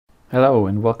Hello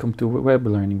and welcome to Web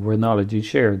Learning, where knowledge is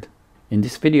shared. In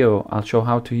this video, I'll show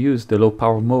how to use the low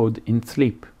power mode in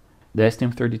sleep. The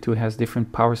STM32 has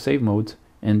different power save modes,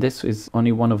 and this is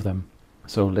only one of them.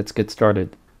 So let's get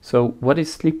started. So what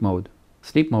is sleep mode?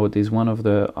 Sleep mode is one of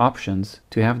the options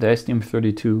to have the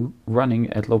STM32 running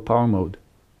at low power mode.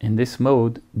 In this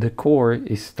mode, the core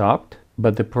is stopped,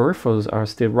 but the peripherals are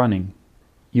still running.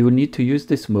 You will need to use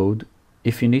this mode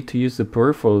if you need to use the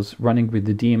peripherals running with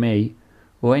the DMA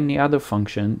or any other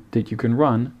function that you can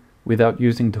run without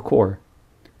using the core.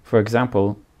 For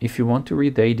example, if you want to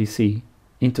read the ADC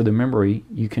into the memory,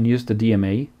 you can use the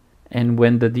DMA, and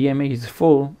when the DMA is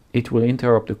full, it will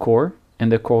interrupt the core,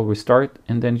 and the core will start,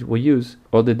 and then it will use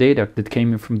all the data that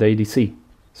came in from the ADC.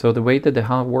 So the way that the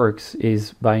HAL works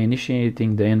is by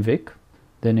initiating the NVIC,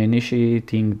 then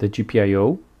initiating the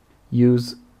GPIO,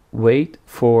 use wait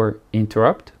for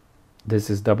interrupt, this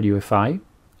is WFI.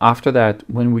 After that,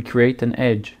 when we create an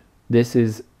edge, this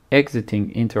is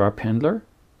exiting interrupt handler.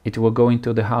 It will go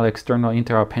into the HAL external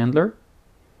interrupt handler,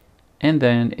 and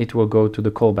then it will go to the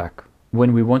callback.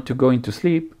 When we want to go into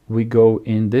sleep, we go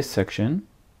in this section.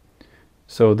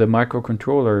 So the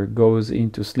microcontroller goes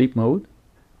into sleep mode.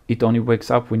 It only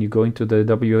wakes up when you go into the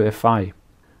WFI.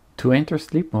 To enter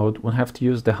sleep mode, we'll have to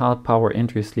use the HAL power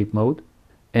entry sleep mode.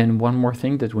 And one more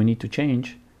thing that we need to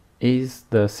change is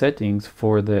the settings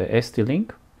for the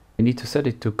ST-Link. We need to set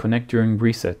it to connect during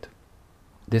reset.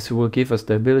 This will give us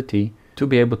the ability to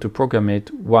be able to program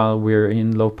it while we're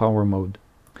in low power mode.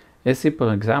 A simple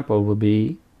example will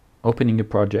be opening a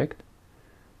project,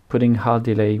 putting HAL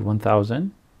delay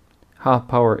 1000, HAL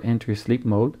power entry sleep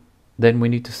mode. Then we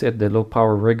need to set the low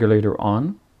power regulator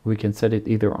on. We can set it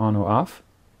either on or off,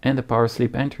 and the power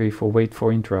sleep entry for wait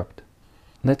for interrupt.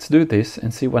 Let's do this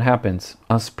and see what happens.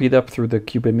 I'll speed up through the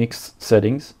CubeMX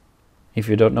settings. If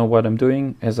you don't know what I'm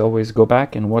doing, as always, go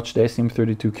back and watch the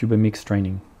STM32 CubeMX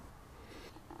training.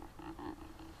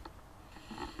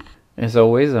 As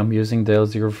always, I'm using the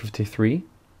L053.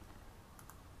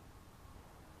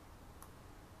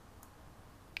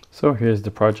 So here's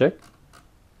the project.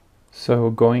 So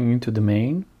going into the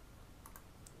main,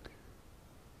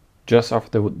 just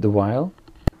after the while,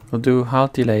 we'll do HAL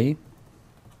delay,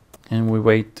 and we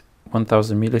wait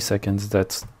 1000 milliseconds,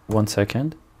 that's 1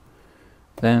 second.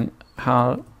 Then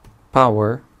HAL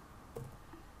power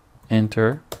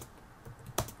enter.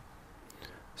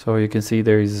 So you can see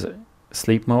there is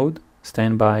sleep mode,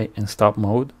 standby, and stop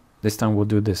mode. This time we'll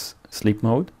do this sleep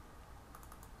mode.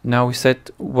 Now we set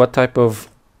what type of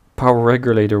power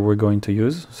regulator we're going to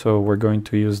use. So we're going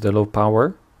to use the low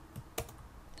power,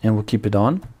 and we'll keep it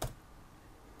on.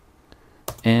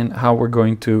 And how we're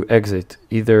going to exit,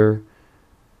 either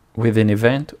with an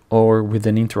event or with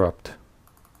an interrupt.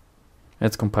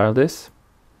 Let's compile this.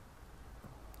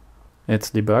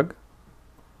 Let's debug.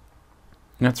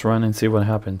 Let's run and see what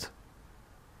happens.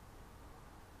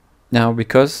 Now,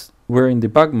 because we're in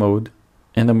debug mode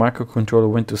and the microcontroller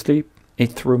went to sleep,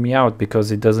 it threw me out because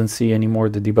it doesn't see anymore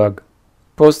the debug.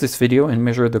 Pause this video and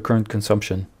measure the current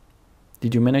consumption.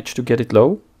 Did you manage to get it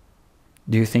low?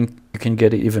 Do you think you can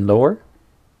get it even lower?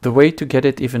 The way to get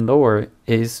it even lower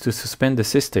is to suspend the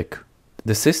SysTick.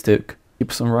 The SysTick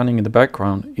keeps on running in the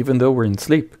background even though we're in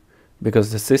sleep,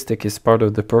 because the SysTick is part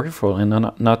of the peripheral and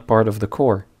not part of the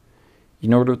core.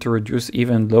 In order to reduce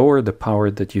even lower the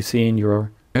power that you see in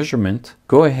your measurement,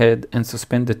 go ahead and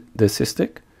suspend the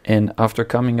SysTick, and after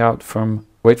coming out from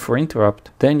wait for interrupt,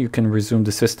 then you can resume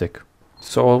the SysTick.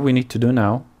 So all we need to do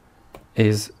now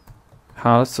is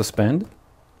HAL suspend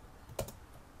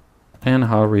and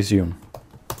HAL resume.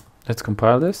 Let's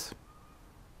compile this,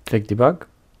 click debug.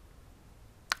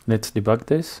 Let's debug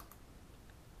this,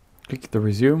 click the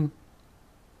resume,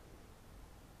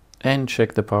 and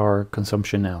check the power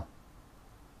consumption now.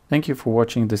 Thank you for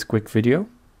watching this quick video.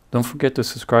 Don't forget to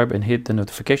subscribe and hit the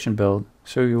notification bell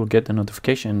so you will get the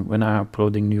notification when I'm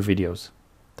uploading new videos.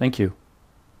 Thank you.